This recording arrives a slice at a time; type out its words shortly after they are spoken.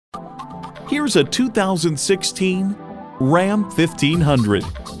Here's a 2016 Ram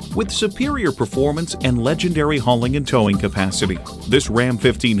 1500. With superior performance and legendary hauling and towing capacity, this Ram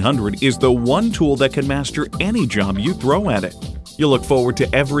 1500 is the one tool that can master any job you throw at it. You'll look forward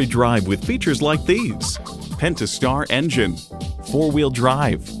to every drive with features like these: Pentastar engine, 4-wheel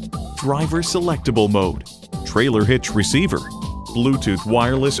drive, driver selectable mode, trailer hitch receiver, Bluetooth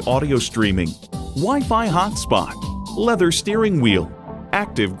wireless audio streaming, Wi-Fi hotspot, leather steering wheel,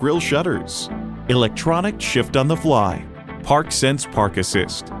 active grille shutters, electronic shift on the fly, Park Sense Park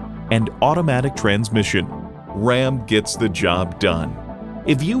Assist, and automatic transmission. Ram gets the job done.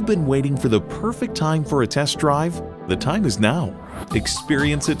 If you've been waiting for the perfect time for a test drive, the time is now.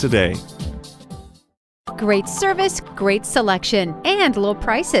 Experience it today. Great service, great selection, and low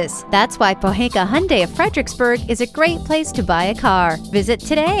prices. That's why Pohanka Hyundai of Fredericksburg is a great place to buy a car. Visit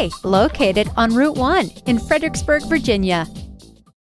today, located on Route 1 in Fredericksburg, Virginia.